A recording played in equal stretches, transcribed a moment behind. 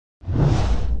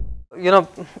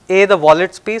The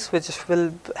wallets piece, which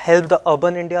will help the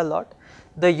urban India a lot.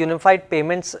 The unified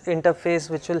payments interface,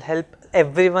 which will help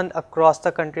everyone across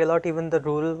the country a lot, even the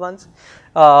rural ones,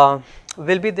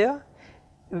 will be there.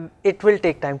 It will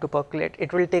take time to percolate.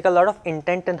 It will take a lot of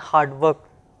intent and hard work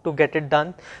to get it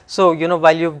done. So,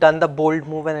 while you've done the bold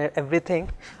move and everything,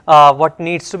 what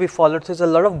needs to be followed is a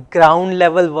lot of ground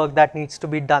level work that needs to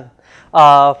be done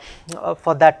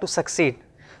for that to succeed.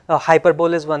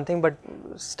 Hyperbole is one thing, but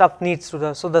stuff needs to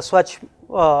do. So, the Swachh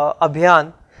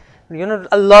Abhiyan,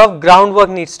 a lot of groundwork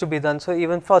needs to be done. So,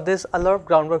 even for this, a lot of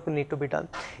groundwork will need to be done.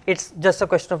 It's just a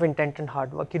question of intent and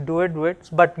hard work. You do it,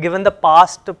 but given the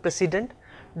past precedent,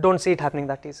 don't see it happening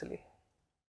that easily.